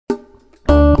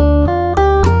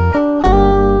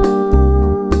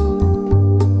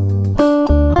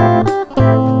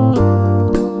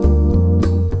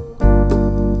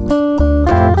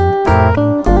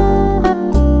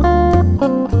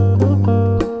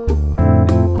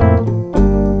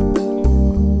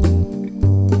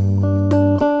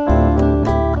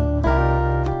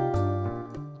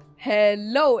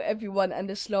everyone and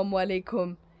Assalamu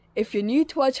alaikum. If you're new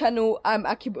to our channel, I'm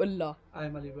Akibullah.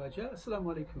 I'm Ali Raja.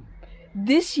 Assalamu alaikum.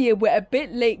 This year we're a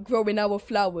bit late growing our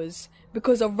flowers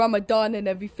because of Ramadan and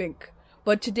everything.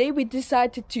 But today we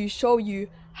decided to show you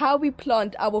how we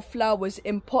plant our flowers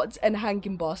in pots and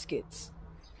hanging baskets.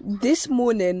 This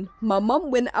morning, my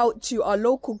mum went out to our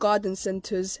local garden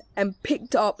centres and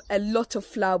picked up a lot of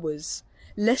flowers.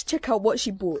 Let's check out what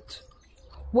she bought.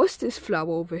 What's this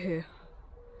flower over here?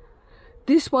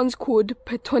 This one's called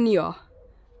Petunia.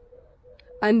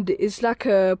 And it's like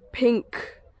a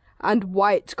pink and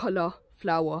white colour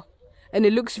flower. And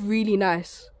it looks really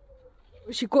nice.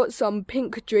 She got some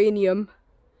pink geranium,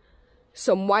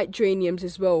 some white geraniums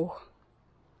as well.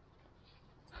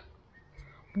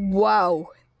 Wow,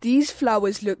 these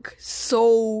flowers look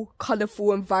so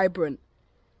colourful and vibrant.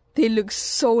 They look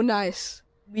so nice.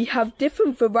 We have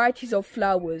different varieties of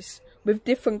flowers with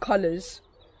different colours.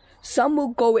 Some will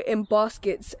go in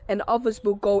baskets and others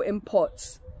will go in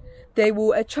pots. They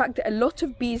will attract a lot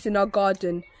of bees in our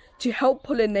garden to help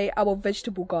pollinate our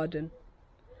vegetable garden.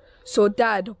 So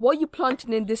Dad, what are you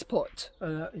planting in this pot?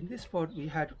 In this pot we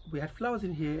had flowers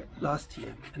in here last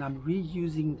year, and I'm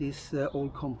reusing this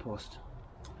old compost.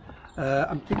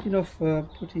 I'm thinking of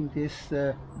putting this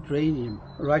geranium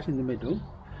right in the middle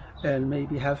and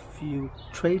maybe have a few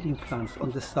trailing plants on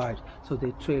the side so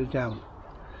they trail down.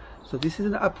 So this is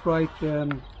an upright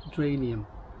geranium,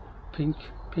 pink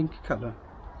color,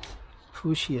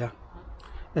 fuchsia,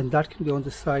 and that can go on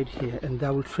the side here and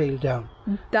that will trail down.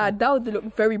 Dad, that would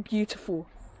look very beautiful.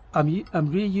 I'm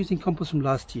reusing compost from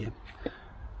last year.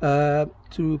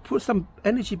 To put some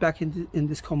energy back in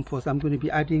this compost, I'm going to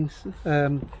be adding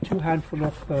 2 handful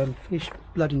of fish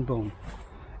blood and bone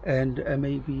and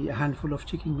maybe a handful of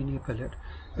chicken manure pellet,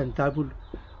 and that will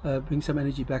bring some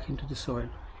energy back into the soil.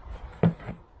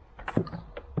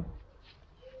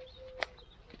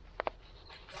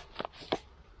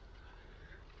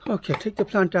 Okay, take the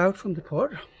plant out from the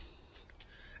pot,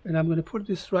 and I'm going to put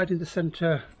this right in the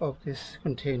center of this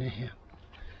container here.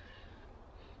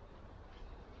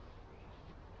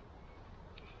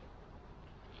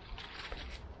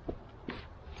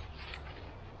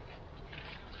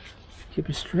 Keep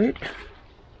it straight.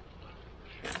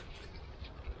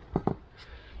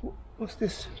 What's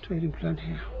this trailing plant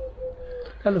here?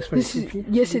 That looks very pretty.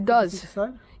 Yes, it does.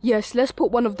 Yes, let's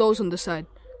put one of those on the side.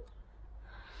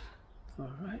 All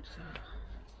right.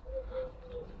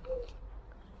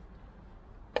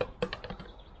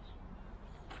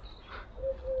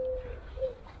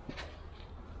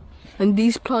 And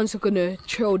these plants are going to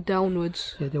trail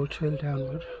downwards. Yeah, they will trail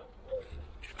downward.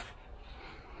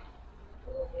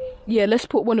 Yeah, let's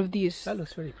put one of these. That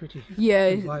looks very pretty.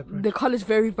 Yeah, the colour's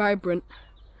very vibrant.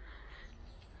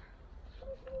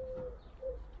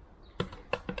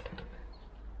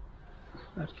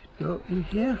 That could go in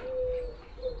here.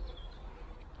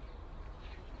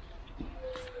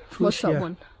 What's Fuchsia. that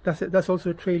one? That's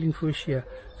also a trailing fuchsia,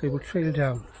 so it will trail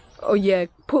down. Oh yeah,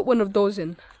 put one of those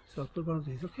in. So I'll put one of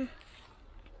these, okay?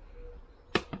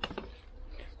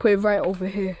 Put it right over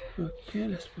here. Okay,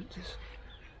 let's put this.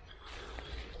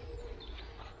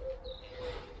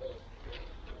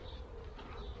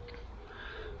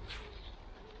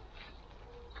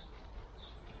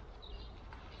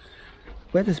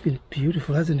 Weather's been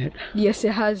beautiful, hasn't it? Yes,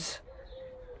 it has.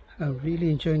 I'm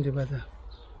really enjoying the weather.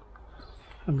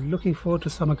 I'm looking forward to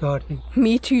summer gardening.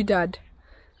 Me too, Dad.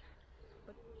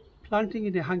 Planting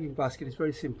in a hanging basket is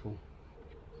very simple.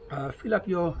 Fill up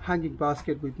your hanging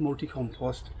basket with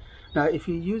multi-compost. Now, if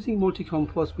you're using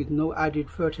multi-compost with no added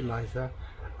fertilizer,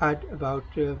 add about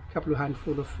a couple of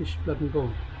handfuls of fish blood and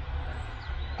bone.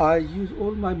 I use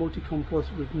all my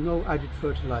multi-compost with no added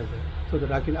fertilizer so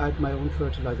that I can add my own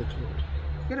fertilizer to it.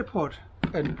 Get a pot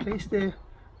and place the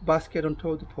basket on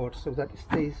top of the pot so that it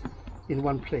stays in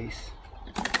one place.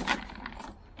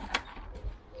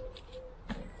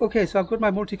 Okay, so I've got my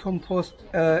multi-compost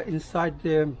inside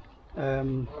the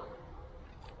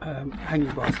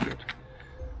hanging basket.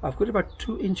 I've got about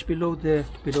 2 inches below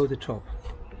the top,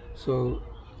 so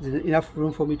there's enough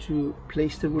room for me to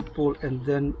place the root ball and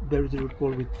then bury the root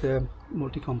ball with the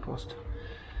multi-compost.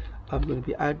 I'm going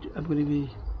to be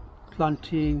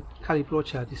planting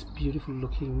Calibrocha, this beautiful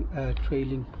looking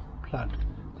trailing plant.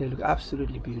 They look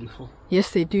absolutely beautiful.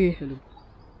 Yes, they do.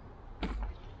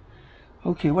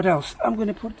 Okay, what else? I'm going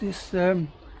to put this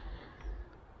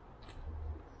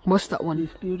what's that one?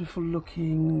 This beautiful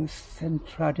looking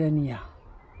Centradenia.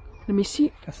 Let me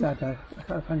see. Casada.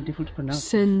 I find it difficult to pronounce.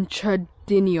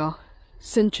 Centradenia.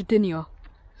 Centradenia.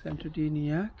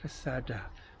 Centradenia Casada.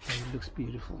 It looks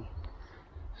beautiful.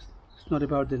 It's not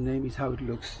about the name, it's how it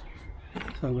looks.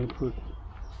 So I'm going to put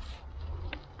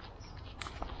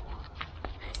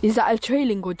Is that a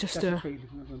trailing or just That's a trailing.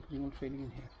 I'm going to put all trailing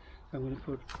in here. I'm going to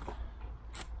put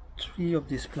 3 of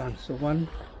these plants. So 1,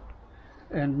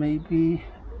 and maybe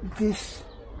this.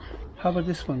 How about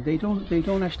this one? They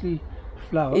don't actually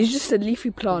flower. It's just a leafy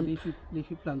plant.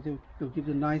 Leafy plant. They'll give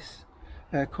a nice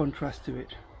contrast to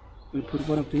it. We'll put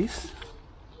 1 of these.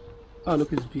 Oh,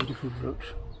 look, it's beautiful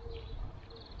brooch.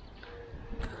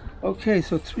 Okay,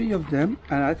 so 3 of them,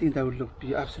 and I think that would look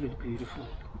absolutely beautiful.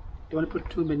 You want to put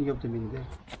too many of them in there.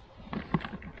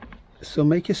 So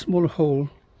make a small hole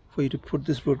for you to put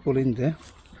this root ball in there.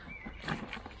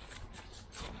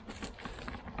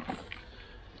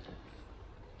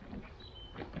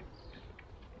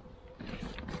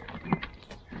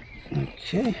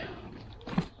 Okay.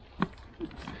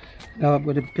 Now I'm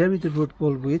going to bury the root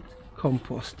ball with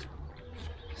compost,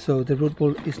 so the root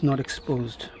ball is not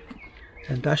exposed,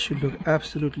 and that should look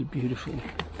absolutely beautiful.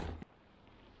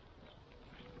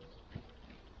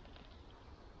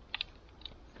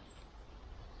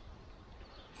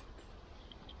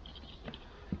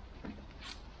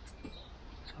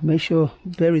 So make sure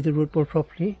bury the root ball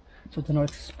properly so they're not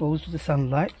exposed to the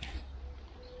sunlight.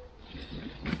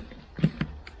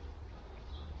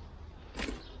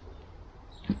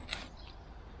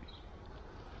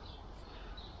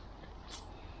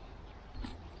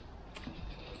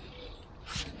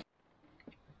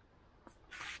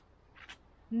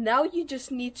 Now you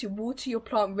just need to water your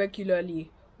plant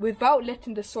regularly without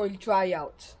letting the soil dry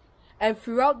out. And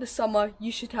throughout the summer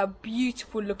you should have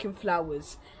beautiful looking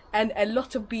flowers and a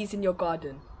lot of bees in your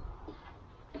garden.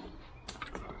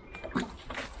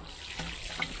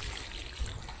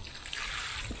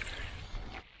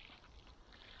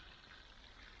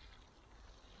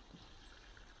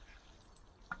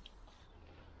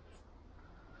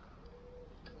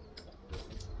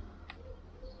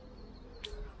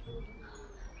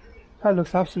 That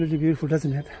looks absolutely beautiful,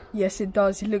 doesn't it? Yes, it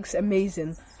does. It looks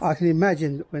amazing. I can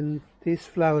imagine when these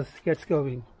flowers gets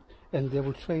going and they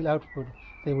will trail outward,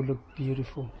 they will look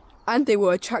beautiful. And they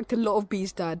will attract a lot of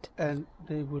bees, Dad. And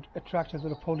they would attract a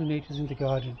lot of pollinators in the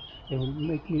garden. They will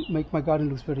make my garden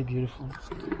looks very beautiful.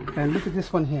 And look at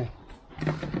this one here.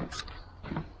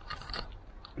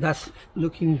 That's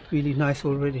looking really nice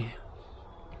already.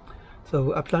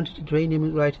 So I planted a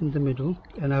geranium right in the middle,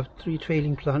 and I have 3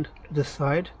 trailing plants to the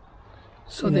side.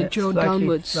 So they draw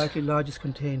downwards. Slightly largest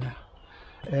container.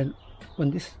 And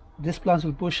when this plants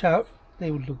will bush out,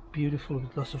 they will look beautiful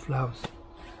with lots of flowers.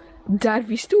 Dad,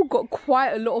 we still got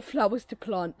quite a lot of flowers to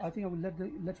plant. I think I will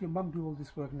let your mum do all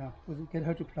this work now. We'll get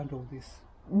her to plant all this.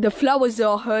 The flowers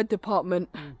are her department.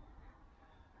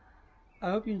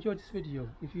 I hope you enjoyed this video.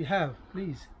 If you have,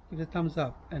 please give it a thumbs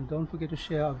up and don't forget to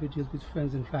share our videos with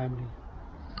friends and family.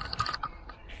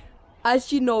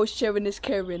 As you know, sharing is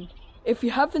caring. If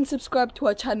you haven't subscribed to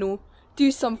our channel,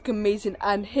 do something amazing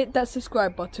and hit that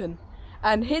subscribe button.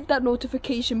 And hit that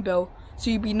notification bell so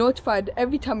you'll be notified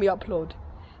every time we upload.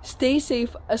 Stay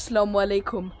safe, Assalamu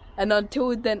alaikum. And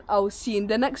until then, I'll see you in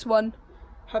the next one.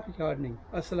 Happy gardening.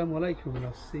 Assalamu alaikum, and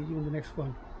I'll see you in the next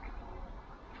one.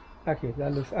 Okay,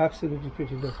 that looks absolutely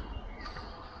pretty. Look.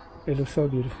 It looks so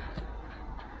beautiful.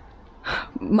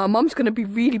 My mum's going to be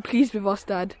really pleased with us,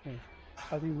 Dad. Okay.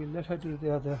 I think we'll let her do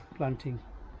the other planting.